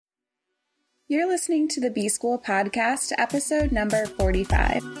You're listening to the B School Podcast, episode number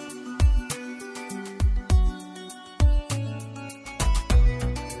 45.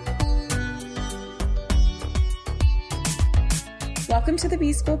 Welcome to the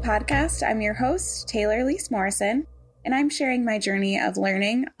B School Podcast. I'm your host, Taylor Elise Morrison, and I'm sharing my journey of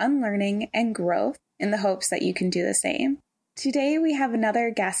learning, unlearning, and growth in the hopes that you can do the same. Today, we have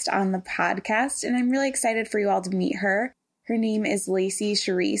another guest on the podcast, and I'm really excited for you all to meet her. Her name is Lacey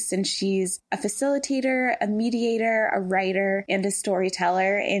Charisse, and she's a facilitator, a mediator, a writer, and a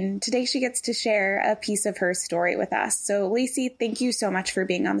storyteller. And today she gets to share a piece of her story with us. So Lacey, thank you so much for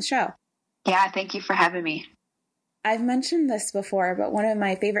being on the show. Yeah, thank you for having me. I've mentioned this before, but one of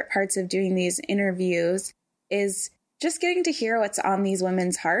my favorite parts of doing these interviews is just getting to hear what's on these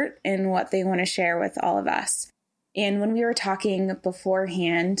women's heart and what they want to share with all of us. And when we were talking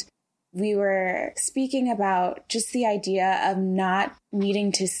beforehand, we were speaking about just the idea of not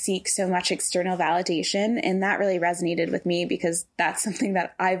needing to seek so much external validation. And that really resonated with me because that's something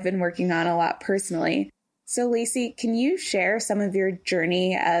that I've been working on a lot personally. So Lacey, can you share some of your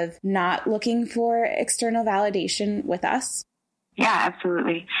journey of not looking for external validation with us? Yeah,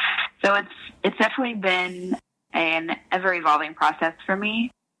 absolutely. So it's definitely been an ever evolving process for me.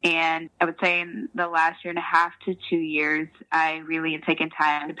 And I would say in the last 1.5 to 2 years, I really have taken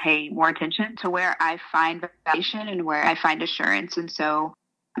time to pay more attention to where I find validation and where I find assurance. And so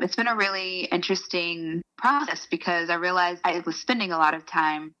it's been a really interesting process because I realized I was spending a lot of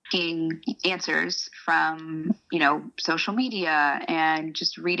time seeing answers from, social media and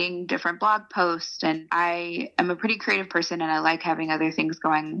just reading different blog posts. And I am a pretty creative person and I like having other things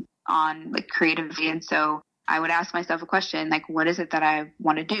going on like creatively. And so I would ask myself a question, like, what is it that I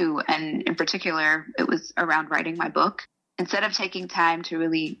want to do? And in particular, it was around writing my book. Instead of taking time to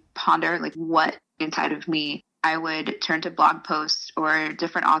really ponder, like, what inside of me, I would turn to blog posts or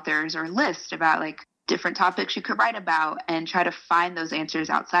different authors or lists about, like, different topics you could write about and try to find those answers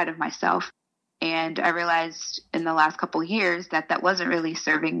outside of myself. And I realized in the last couple of years that wasn't really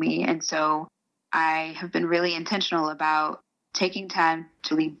serving me. And so I have been really intentional about taking time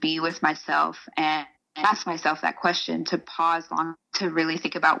to really be with myself and ask myself that question, to pause long, to really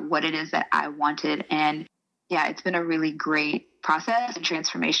think about what it is that I wanted. And yeah, it's been a really great process and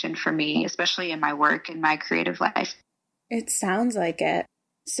transformation for me, especially in my work and my creative life. It sounds like it.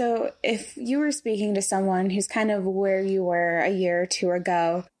 So if you were speaking to someone who's kind of where you were a year or two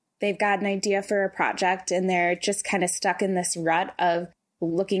ago, they've got an idea for a project and they're just kind of stuck in this rut of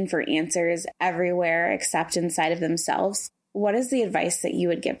looking for answers everywhere except inside of themselves, what is the advice that you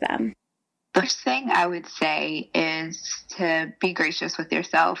would give them? The first thing I would say is to be gracious with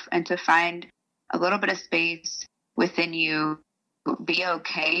yourself and to find a little bit of space within you. Be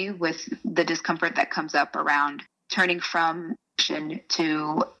okay with the discomfort that comes up around turning from action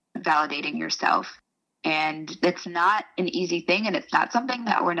to validating yourself. And it's not an easy thing, and it's not something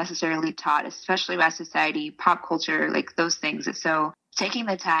that we're necessarily taught, especially by society, pop culture, like those things. So taking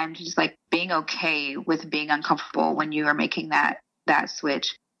the time to just like being okay with being uncomfortable when you are making that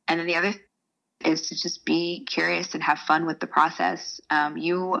switch. And then the other is to just be curious and have fun with the process.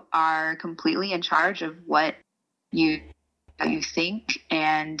 You are completely in charge of what you think,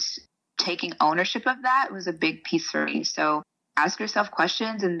 and taking ownership of that was a big piece for me. So ask yourself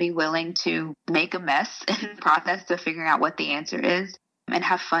questions and be willing to make a mess in the process of figuring out what the answer is and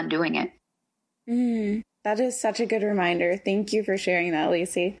have fun doing it. That is such a good reminder. Thank you for sharing that,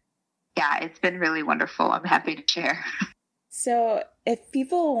 Lacey. Yeah, it's been really wonderful. I'm happy to share. So if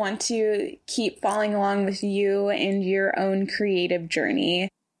people want to keep following along with you and your own creative journey,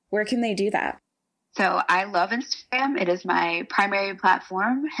 where can they do that? So I love Instagram. It is my primary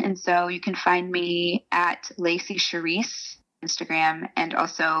platform. And so you can find me at Lacey Charisse, Instagram, and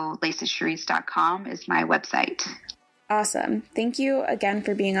also LaceyCharisse.com is my website. Awesome. Thank you again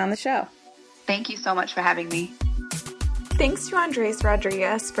for being on the show. Thank you so much for having me. Thanks to Andres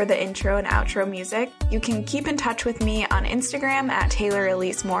Rodriguez for the intro and outro music. You can keep in touch with me on Instagram at Taylor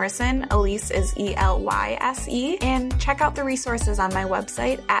Elise Morrison. Elise is ELYSE. And check out the resources on my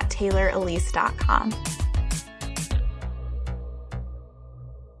website at TaylorElise.com.